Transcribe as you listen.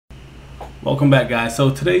Welcome back, guys. So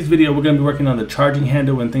today's video we're going to be working on the charging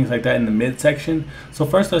handle and things like that in the midsection. So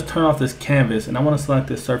first let's turn off this canvas, and I want to select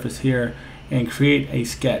this surface here and create a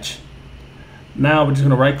sketch. Now we're just going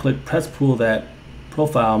to right click, press pull that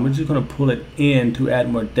profile, and we're just going to pull it in to add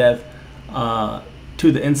more depth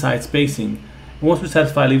to the inside spacing. And once we're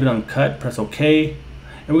satisfied, leave it uncut, press OK,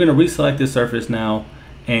 and we're going to reselect this surface now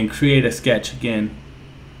and create a sketch again.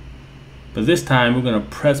 But this time we're going to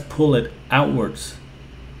press pull it outwards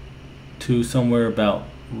to somewhere about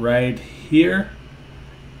right here,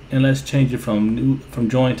 and let's change it from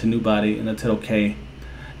join to new body, and let's hit OK.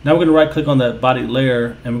 Now we're going to right click on that body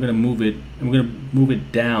layer, and we're going to move it, and we're going to move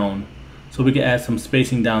it down so we can add some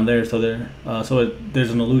spacing down there, so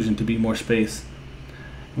there's an illusion to be more space.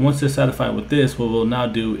 And once they're satisfied with this, what we'll now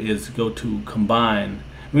do is go to combine.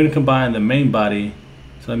 We're going to combine the main body,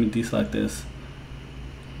 so let me deselect this,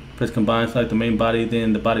 press combine, select the main body,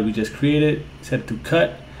 then the body we just created, set it to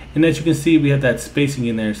cut. And as you can see, we have that spacing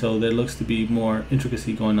in there, so there looks to be more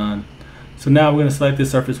intricacy going on. So now we're going to select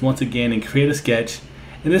this surface once again and create a sketch.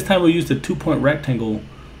 And this time we'll use the 2-point rectangle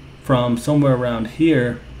from somewhere around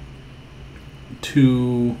here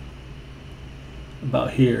to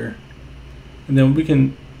about here. And then we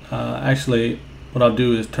can actually, what I'll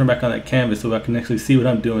do is turn back on that canvas so I can actually see what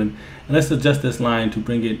I'm doing. And let's adjust this line to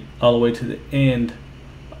bring it all the way to the end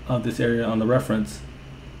of this area on the reference.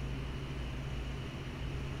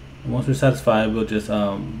 And once we're satisfied, we'll just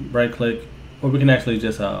right click, or we can actually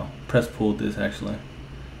just press pull this actually.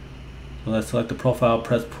 So let's select the profile,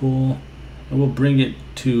 press pull, and we'll bring it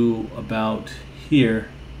to about here.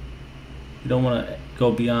 You don't want to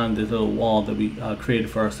go beyond this little wall that we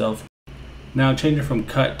created for ourselves. Now change it from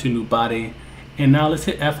cut to new body, and now let's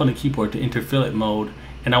hit F on the keyboard to enter fillet mode,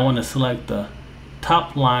 and I want to select the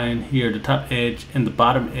top line here, the top edge and the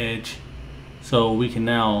bottom edge, so we can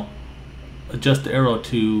now adjust the arrow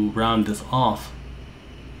to round this off.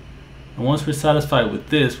 And once we're satisfied with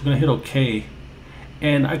this, we're going to hit OK.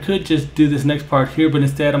 And I could just do this next part here, but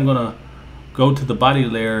instead I'm going to go to the body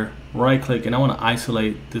layer, right click, and I want to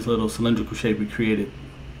isolate this little cylindrical shape we created.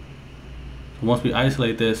 So once we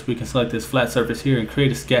isolate this, we can select this flat surface here and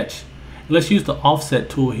create a sketch. And let's use the offset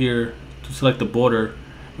tool here to select the border,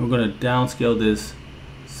 and we're going to downscale this.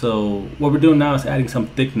 So what we're doing now is adding some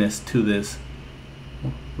thickness to this.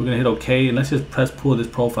 We're going to hit OK, and let's just press pull this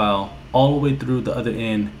profile all the way through the other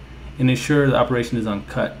end and ensure the operation is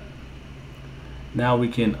uncut. Now we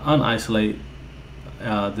can unisolate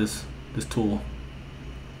this tool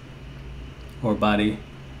or body,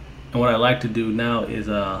 and what I like to do now is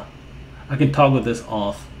I can toggle this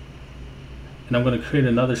off, and I'm going to create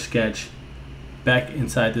another sketch back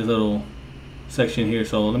inside this little section here.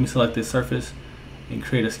 So let me select this surface and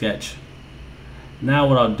create a sketch. Now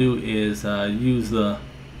what I'll do is use the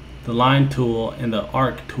line tool and the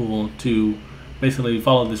arc tool to basically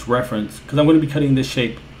follow this reference, because I'm going to be cutting this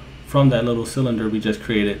shape from that little cylinder we just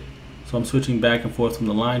created. So I'm switching back and forth from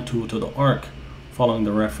the line tool to the arc, following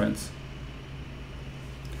the reference.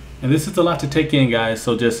 And this is a lot to take in, guys,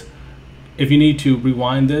 so just if you need to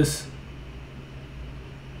rewind this,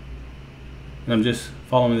 and I'm just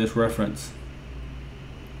following this reference.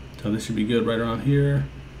 So this should be good right around here.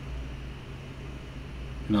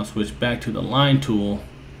 And I'll switch back to the line tool,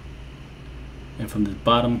 and from the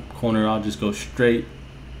bottom corner I'll just go straight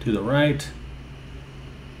to the right.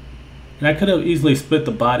 And I could have easily split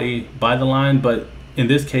the body by the line, but in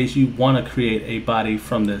this case you want to create a body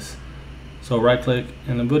from this. So right click,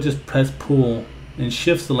 and then we'll just press pull and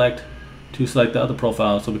shift select to select the other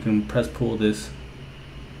profile, so we can press pull this.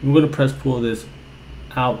 And we're going to press pull this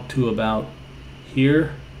out to about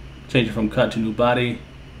here, change it from cut to new body.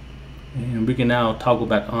 And we can now toggle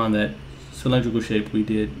back on that cylindrical shape we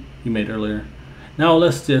made earlier. Now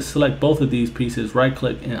let's just select both of these pieces, right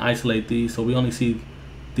click and isolate these, so we only see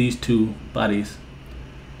these two bodies.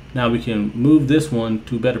 Now we can move this one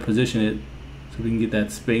to better position it so we can get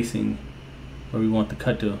that spacing where we want the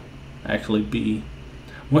cut to actually be.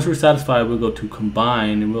 Once we're satisfied, we'll go to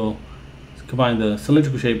combine, and we'll combine the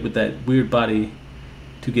cylindrical shape with that weird body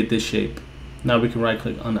to get this shape. Now we can right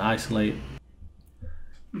click on isolate.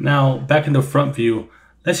 Now back in the front view,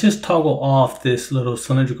 let's just toggle off this little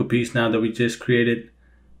cylindrical piece now that we just created.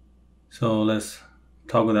 So let's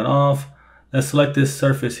toggle that off. Let's select this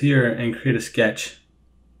surface here and create a sketch.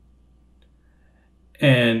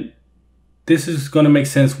 And this is going to make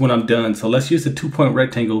sense when I'm done. So let's use the 2-point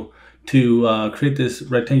rectangle to create this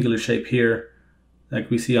rectangular shape here like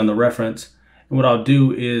we see on the reference. And what I'll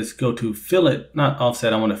do is go to fillet, not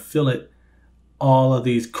offset, I want to fillet all of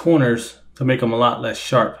these corners to make them a lot less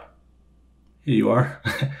sharp. Here you are.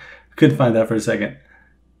 Couldn't find that for a second.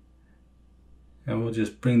 And we'll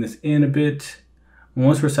just bring this in a bit. And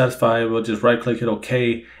once we're satisfied, we'll just right click, hit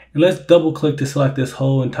OK. And let's double click to select this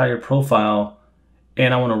whole entire profile.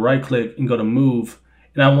 And I want to right click and go to move.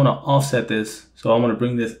 And I want to offset this. So I want to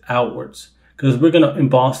bring this outwards because we're going to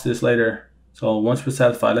emboss this later. So once we're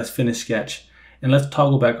satisfied, let's finish sketch. And let's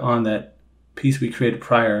toggle back on that piece we created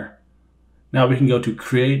prior. Now we can go to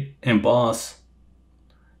create, emboss,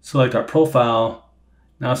 select our profile.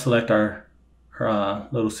 Now select our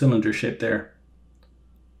little cylinder shape there.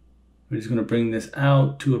 We're just going to bring this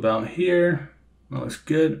out to about here. That looks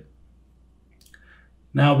good.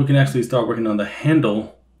 Now we can actually start working on the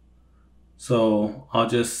handle. So I'll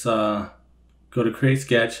just go to create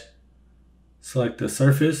sketch, select the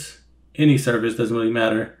surface, any surface, doesn't really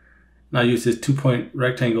matter. And I'll use this 2-point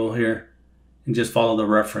rectangle here and just follow the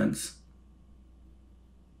reference.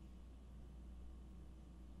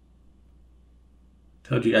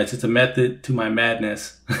 Told you guys, it's a method to my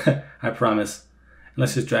madness, I promise.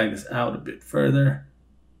 Let's just drag this out a bit further.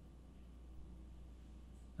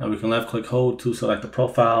 Now we can left click hold to select the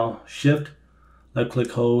profile, shift, left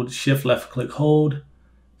click hold, shift, left click hold,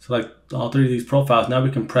 select all three of these profiles. Now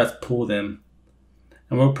we can press pull them.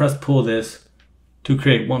 And we'll press pull this to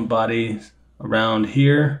create one body around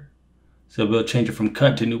here. So we'll change it from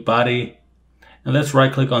cut to new body. And let's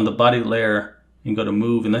right click on the body layer and go to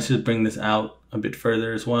move. And let's just bring this out a bit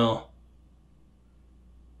further as well.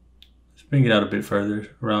 Let's bring it out a bit further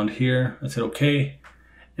around here. Let's hit OK.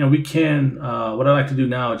 And we can, what I like to do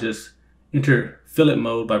now is just enter fillet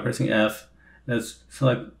mode by pressing F. Let's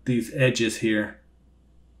select these edges here.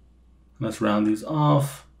 Let's round these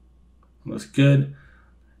off. Looks good.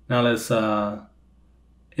 Now let's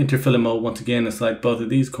enter fillet mode once again and select both of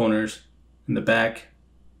these corners in the back.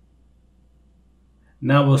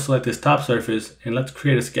 Now we'll select this top surface and let's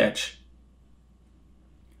create a sketch.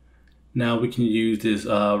 Now we can use this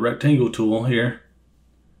rectangle tool here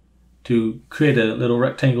to create a little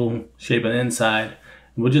rectangle shape on the inside.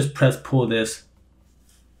 And we'll just press pull this.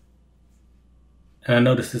 And I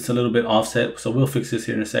notice it's a little bit offset, so we'll fix this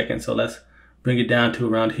here in a second. So let's bring it down to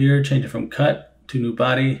around here, change it from cut to new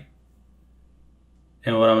body.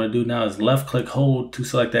 And what I'm going to do now is left click hold to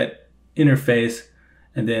select that interface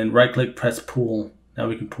and then right click press pull. Now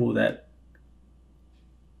we can pull that.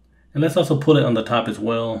 And let's also pull it on the top as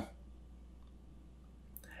well.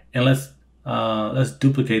 And let's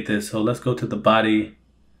duplicate this. So let's go to the body,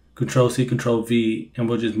 Control C, Control V, and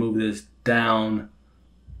we'll just move this down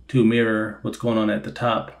to mirror what's going on at the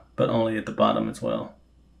top, but only at the bottom as well.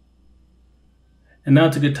 And now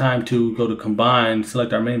it's a good time to go to combine,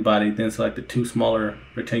 select our main body, then select the two smaller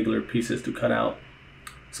rectangular pieces to cut out.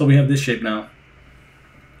 So we have this shape now.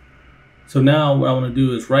 So now what I want to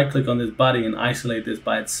do is right click on this body and isolate this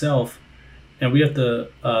by itself. And we have to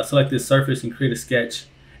select this surface and create a sketch.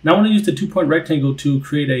 Now I want to use the 2-point rectangle to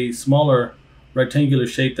create a smaller rectangular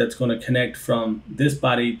shape that's going to connect from this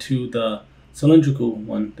body to the cylindrical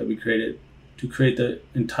one that we created to create the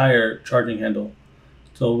entire charging handle.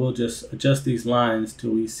 So we'll just adjust these lines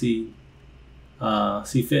till we see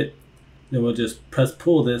fit. Then we'll just press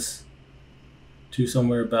pull this to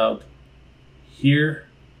somewhere about here.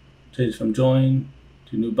 Change from join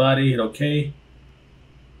to new body, hit OK.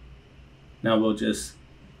 Now we'll just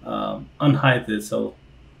unhide this. So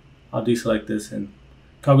I'll deselect this and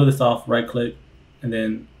toggle this off, right click, and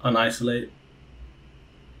then unisolate.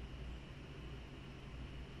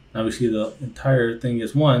 Now we see the entire thing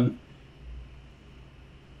is one.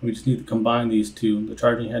 We just need to combine these two, the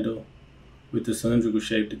charging handle with the cylindrical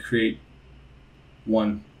shape, to create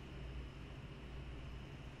one.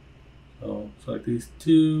 So select these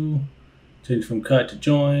two, change from cut to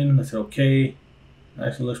join, let's hit OK.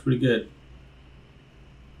 Actually looks pretty good.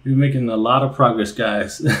 We're making a lot of progress,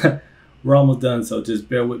 guys. We're almost done, so just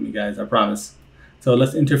bear with me, guys, I promise. So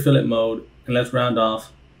let's enter fillet mode and let's round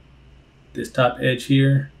off this top edge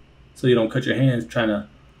here so you don't cut your hands trying to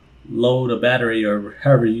load a battery or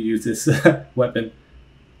however you use this weapon.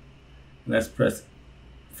 And let's press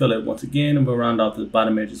fillet once again and we'll round off the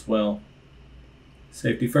bottom edge as well.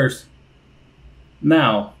 Safety first.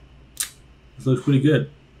 Now, this looks pretty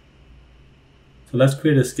good. So let's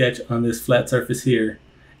create a sketch on this flat surface here.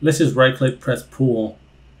 Let's just right click, press pull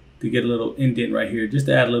to get a little indent right here, just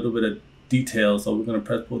to add a little bit of detail. So we're going to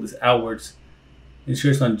press pull this outwards.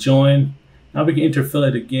 Ensure it's on join. Now we can enter fillet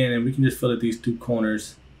again and we can just fillet these two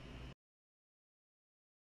corners.